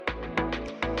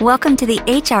Welcome to the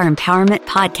HR Empowerment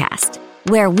Podcast,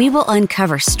 where we will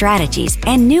uncover strategies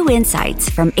and new insights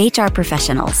from HR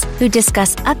professionals who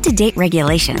discuss up-to-date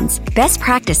regulations, best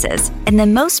practices, and the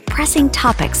most pressing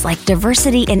topics like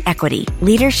diversity and equity,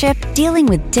 leadership, dealing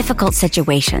with difficult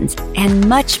situations, and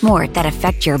much more that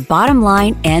affect your bottom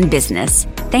line and business.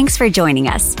 Thanks for joining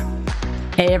us.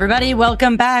 Hey, everybody.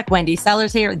 Welcome back. Wendy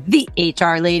Sellers here, the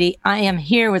HR lady. I am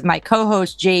here with my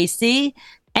co-host, JC,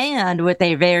 and with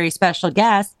a very special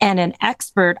guest and an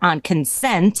expert on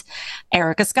consent,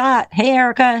 Erica Scott. Hey,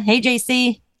 Erica. Hey,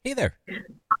 JC. Hey there.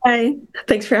 Hi.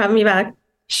 Thanks for having me back.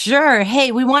 Sure.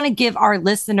 Hey, we want to give our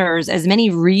listeners as many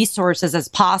resources as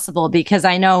possible because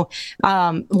I know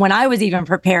when I was even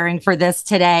preparing for this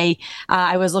today,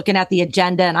 I was looking at the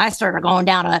agenda and I started going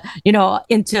down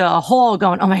into a hole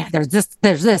going, oh my God, there's this.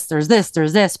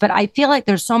 But I feel like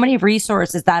there's so many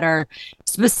resources that are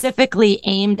specifically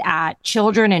aimed at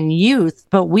children and youth,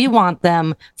 but we want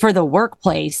them for the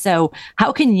workplace. So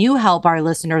how can you help our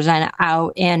listeners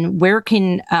out, and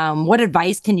what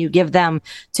advice can you give them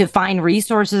to find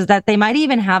resources that they might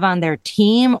even have on their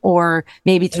team or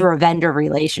maybe through a vendor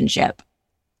relationship?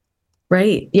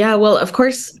 Right. Yeah. Well, of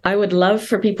course, I would love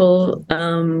for people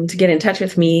to get in touch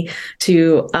with me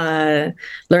to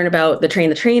learn about the Train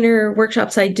the Trainer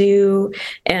workshops I do.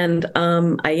 And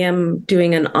I am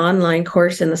doing an online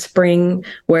course in the spring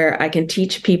where I can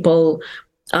teach people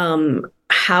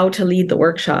how to lead the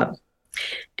workshop.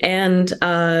 And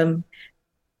I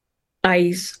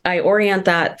orient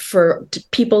that for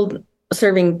people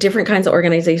serving different kinds of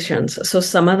organizations. So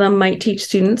some of them might teach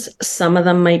students, some of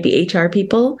them might be HR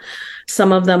people,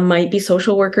 some of them might be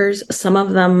social workers, some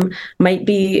of them might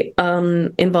be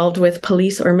involved with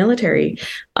police or military.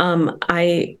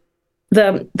 The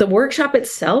workshop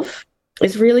itself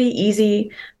is really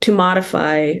easy to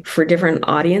modify for different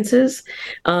audiences,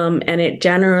 and it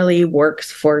generally works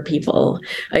for people.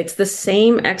 It's the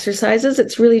same exercises.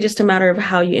 It's really just a matter of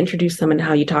how you introduce them and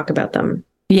how you talk about them.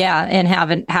 Yeah, and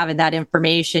having that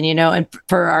information, and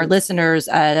for our listeners,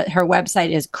 her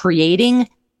website is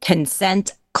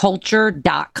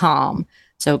creatingconsentculture.com.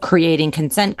 So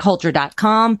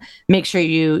creatingconsentculture.com. Make sure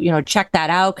you check that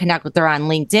out, connect with her on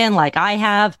LinkedIn like I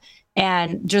have.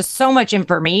 And just so much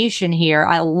information here.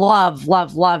 I love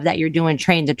that you're doing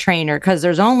Train the Trainer because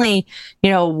there's only,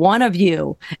 one of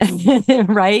you,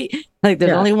 right? Like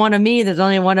there's only one of me. There's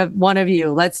only one of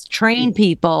you. Let's train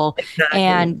people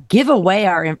and give away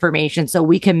our information so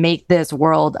we can make this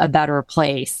world a better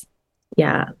place.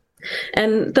 Yeah.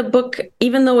 And the book,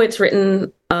 even though it's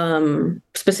written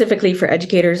specifically for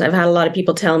educators, I've had a lot of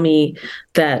people tell me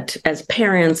that as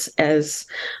parents, as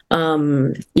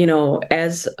HR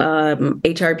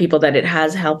people, that it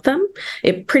has helped them.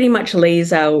 It pretty much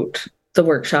lays out the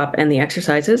workshop and the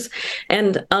exercises.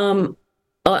 And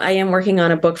I am working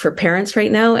on a book for parents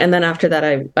right now. And then after that,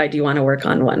 I do want to work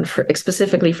on one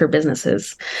specifically for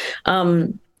businesses.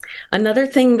 Another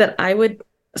thing that I would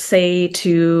say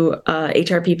to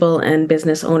HR people and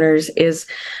business owners is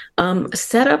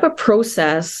set up a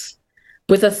process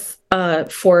with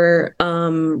for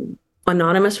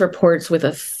anonymous reports with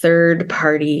a third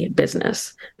party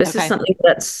business. This is something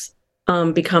that's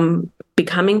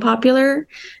becoming popular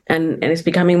and it's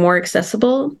becoming more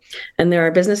accessible. And there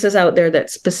are businesses out there that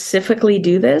specifically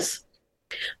do this.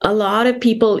 A lot of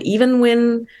people, even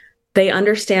when they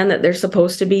understand that there's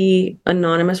supposed to be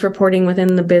anonymous reporting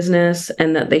within the business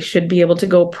and that they should be able to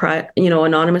go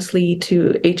anonymously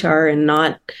to HR and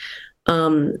not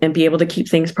and be able to keep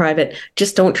things private,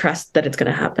 just don't trust that it's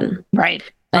going to happen. Right.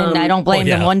 And I don't blame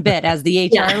them one bit. As the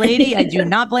HR lady, I do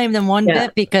not blame them one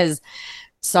bit because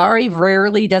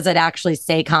rarely does it actually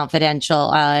stay confidential.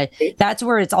 That's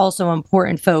where it's also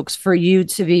important, folks, for you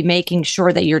to be making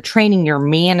sure that you're training your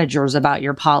managers about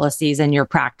your policies and your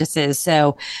practices.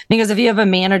 So, because if you have a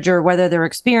manager, whether they're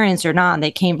experienced or not, and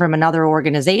they came from another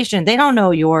organization, they don't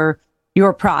know your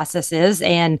processes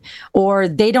or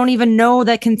they don't even know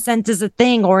that consent is a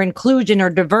thing or inclusion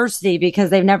or diversity because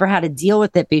they've never had to deal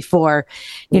with it before.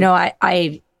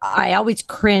 I always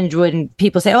cringe when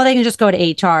people say, oh, they can just go to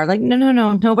HR. Like, no.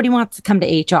 Nobody wants to come to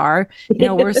HR.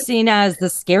 We're seen as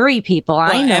the scary people.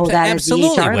 I know that absolutely,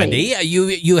 as the HR Wendy.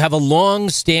 You have a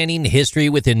long-standing history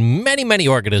within many, many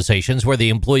organizations where the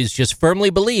employees just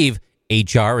firmly believe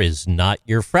HR is not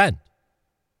your friend.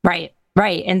 Right.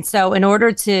 And so in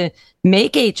order to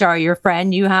make HR your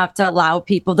friend, you have to allow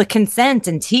people to consent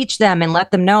and teach them and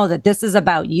let them know that this is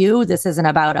about you. This isn't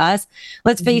about us.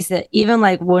 Let's face it, even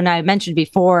like when I mentioned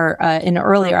before in an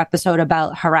earlier episode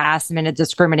about harassment and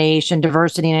discrimination,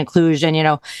 diversity and inclusion,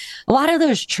 a lot of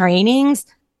those trainings,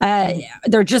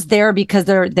 They're just there because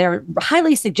they're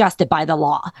highly suggested by the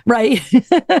law, right?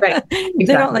 Right. Exactly.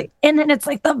 They don't like, and then it's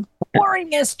like the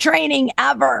boringest training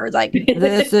ever. Like,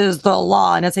 this is the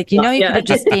law. And it's like, you could have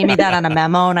just gave me that on a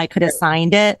memo and I could have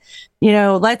signed it.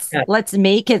 Let's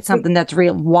make it something that's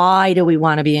real. Why do we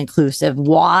want to be inclusive?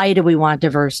 Why do we want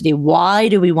diversity? Why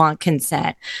do we want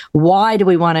consent? Why do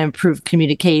we want to improve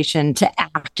communication, to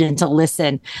act and to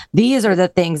listen? These are the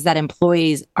things that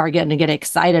employees are going to get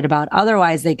excited about.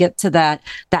 Otherwise, they get to that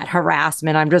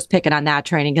harassment. I'm just picking on that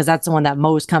training because that's the one that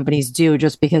most companies do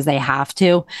just because they have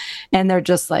to. And they're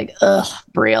just like, ugh,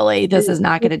 really? This is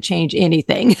not going to change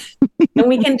anything. And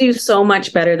we can do so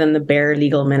much better than the bare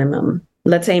legal minimum.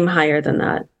 Let's aim higher than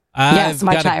that. Yes,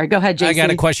 much higher. Go ahead, JC. I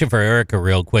got a question for Erica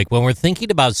real quick. When we're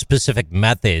thinking about specific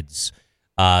methods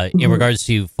in regards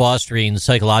to fostering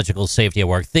psychological safety at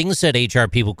work, things that HR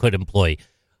people could employ,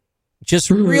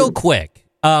 just real quick,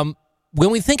 when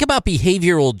we think about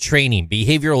behavioral training,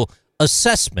 behavioral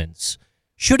assessments,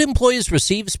 should employees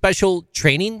receive special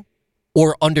training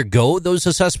or undergo those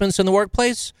assessments in the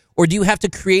workplace? Or do you have to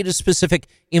create a specific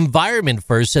environment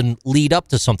first and lead up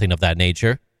to something of that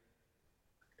nature?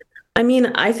 I mean,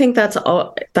 I think that's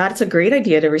a great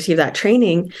idea to receive that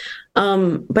training.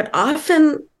 But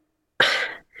often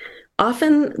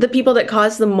the people that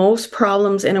cause the most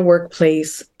problems in a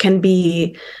workplace can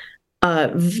be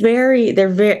very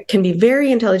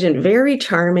intelligent, very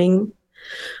charming,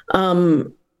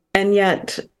 and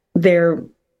yet they're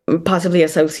possibly a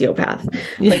sociopath.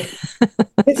 Like,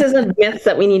 this is a myth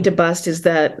that we need to bust, is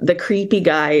that the creepy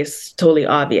guy is totally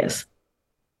obvious.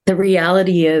 The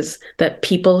reality is that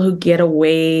people who get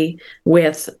away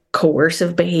with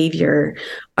coercive behavior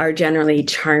are generally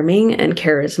charming and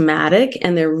charismatic,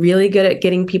 and they're really good at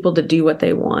getting people to do what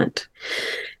they want.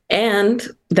 And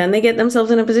then they get themselves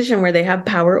in a position where they have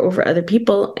power over other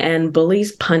people, and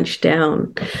bullies punch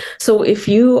down. So if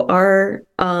you are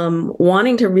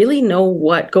wanting to really know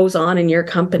what goes on in your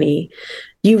company,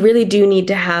 you really do need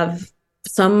to have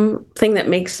something that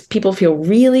makes people feel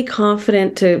really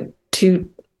confident to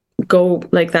go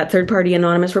like that third-party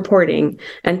anonymous reporting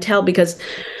and tell, because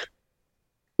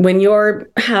when you're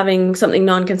having something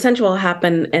non-consensual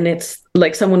happen and it's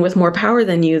like someone with more power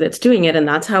than you that's doing it, and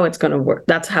that's how it's going to work.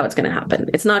 That's how it's going to happen.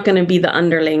 It's not going to be the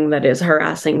underling that is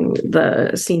harassing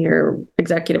the senior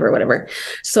executive or whatever.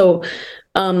 So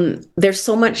there's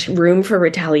so much room for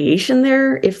retaliation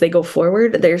there if they go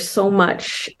forward. There's so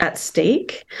much at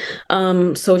stake.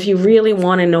 So if you really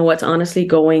want to know what's honestly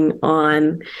going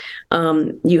on,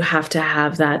 you have to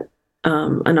have that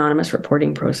anonymous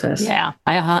reporting process. Yeah,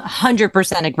 I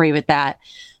 100% agree with that.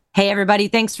 Hey, everybody,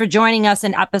 thanks for joining us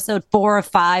in episode 4 of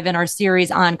 5 in our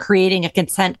series on creating a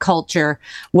consent culture.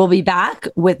 We'll be back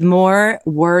with more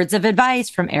words of advice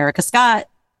from Erica Scott.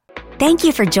 Thank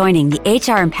you for joining the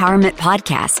HR Empowerment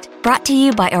Podcast, brought to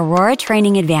you by Aurora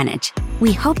Training Advantage.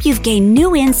 We hope you've gained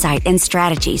new insight and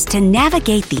strategies to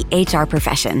navigate the HR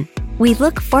profession. We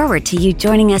look forward to you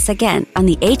joining us again on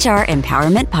the HR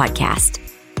Empowerment Podcast.